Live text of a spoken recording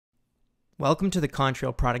Welcome to the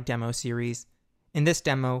Contrail product demo series. In this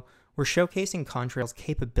demo, we're showcasing Contrail's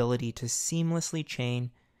capability to seamlessly chain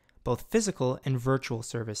both physical and virtual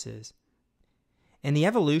services. In the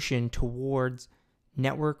evolution towards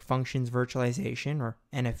network functions virtualization, or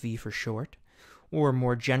NFV for short, or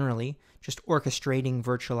more generally, just orchestrating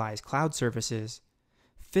virtualized cloud services,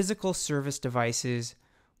 physical service devices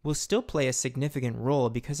will still play a significant role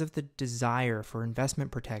because of the desire for investment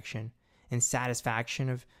protection and satisfaction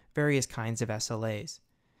of various kinds of SLAs.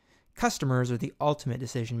 Customers are the ultimate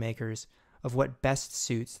decision makers of what best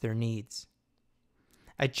suits their needs.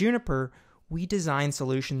 At Juniper, we design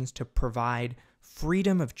solutions to provide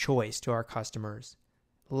freedom of choice to our customers,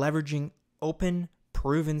 leveraging open,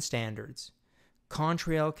 proven standards.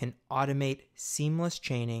 Contrail can automate seamless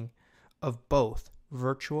chaining of both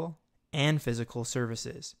virtual and physical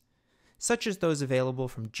services, such as those available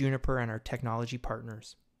from Juniper and our technology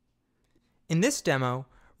partners. In this demo,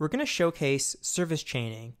 we're going to showcase service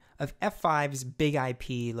chaining of F5's Big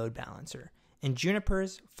IP load balancer and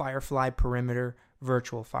Juniper's Firefly perimeter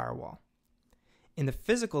virtual firewall. In the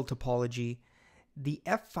physical topology, the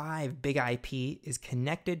F5 Big IP is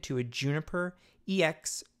connected to a Juniper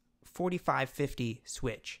EX4550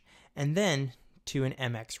 switch and then to an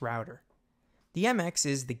MX router. The MX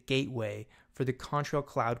is the gateway for the Contrail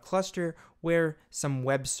Cloud cluster where some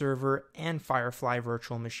web server and Firefly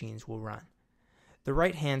virtual machines will run. The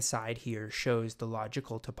right-hand side here shows the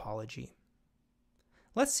logical topology.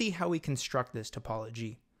 Let's see how we construct this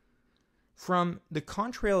topology. From the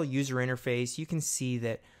Contrail user interface, you can see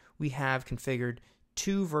that we have configured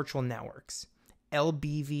two virtual networks,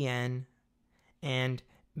 LBVN and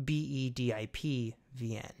BEDIP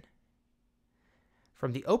VN.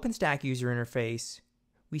 From the OpenStack user interface,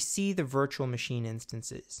 we see the virtual machine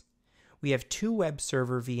instances. We have two web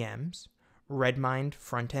server VMs, Redmine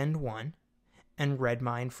Frontend 1 and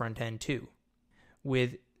Redmine Frontend 2,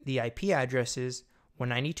 with the IP addresses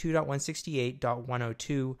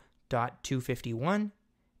 192.168.102.251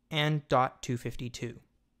 and .252.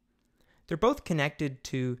 They're both connected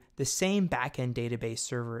to the same backend database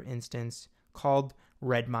server instance called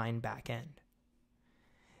Redmine Backend.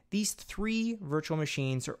 These three virtual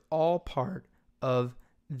machines are all part of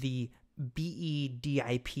the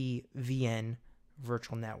BEDIP VN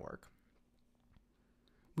virtual network.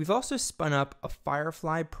 We've also spun up a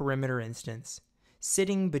Firefly perimeter instance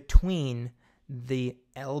sitting between the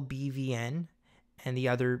LBVN and the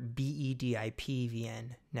other BEDIP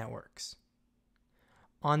VN networks.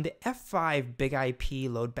 On the F5 Big IP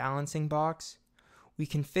load balancing box, we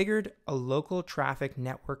configured a local traffic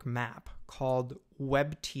network map called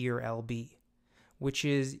WebTierLB, which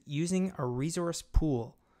is using a resource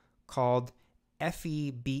pool called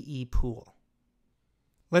FEBE pool.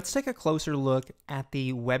 Let's take a closer look at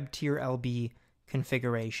the WebTierLB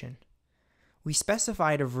configuration. We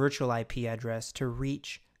specified a virtual IP address to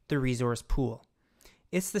reach the resource pool.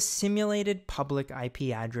 It's the simulated public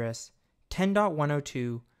IP address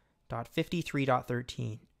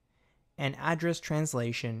 10.102.53.13, and address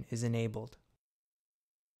translation is enabled.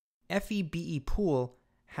 FEBE pool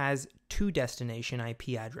has two destination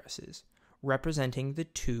IP addresses, representing the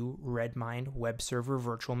two Redmine web server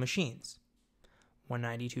virtual machines,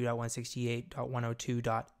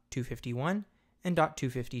 192.168.102.251 and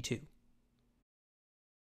 .252.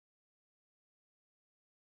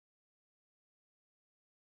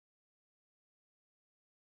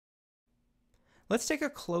 Let's take a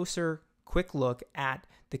quick look at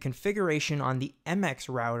the configuration on the MX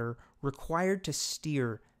router required to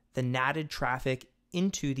steer the NATed traffic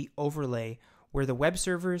into the overlay where the web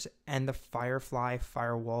servers and the Firefly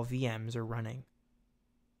firewall VMs are running.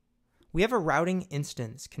 We have a routing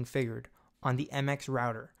instance configured on the MX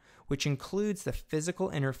router, which includes the physical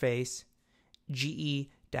interface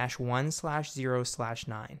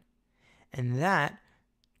GE-1/0/9, and that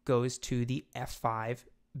goes to the F5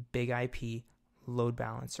 Big IP load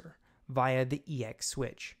balancer via the EX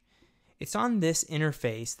switch. It's on this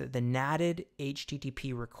interface that the NATed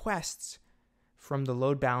HTTP requests from the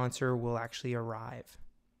load balancer will actually arrive.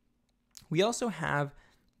 We also have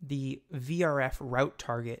the VRF route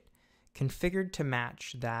target configured to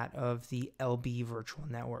match that of the LB virtual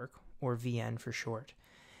network, or VN for short.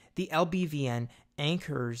 The LBVN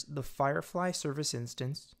anchors the Firefly service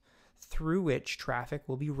instance through which traffic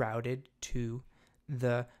will be routed to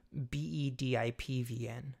the BEDIP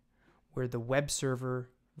VN, where the web server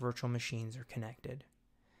virtual machines are connected.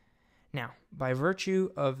 Now, by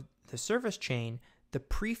virtue of the service chain, the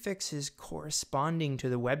prefixes corresponding to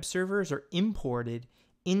the web servers are imported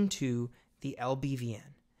into the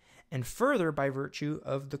LBVN, and further by virtue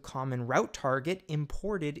of the common route target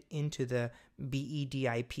imported into the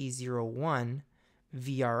BEDIP01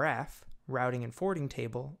 VRF routing and forwarding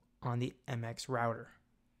table on the MX router.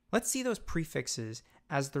 Let's see those prefixes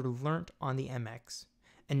as they're learnt on the MX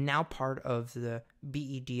and now part of the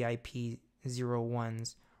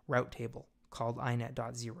BEDIP01's route table called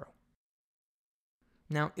inet.0.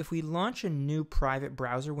 Now, if we launch a new private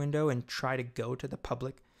browser window and try to go to the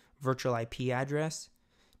public virtual IP address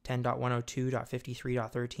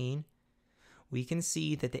 10.102.53.13, we can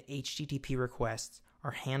see that the HTTP requests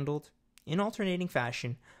are handled in alternating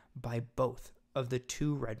fashion by both of the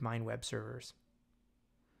two Redmine web servers.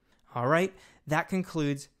 All right, that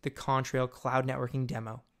concludes the Contrail cloud networking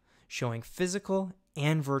demo, showing physical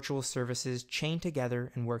and virtual services chained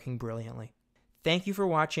together and working brilliantly. Thank you for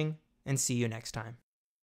watching, and see you next time.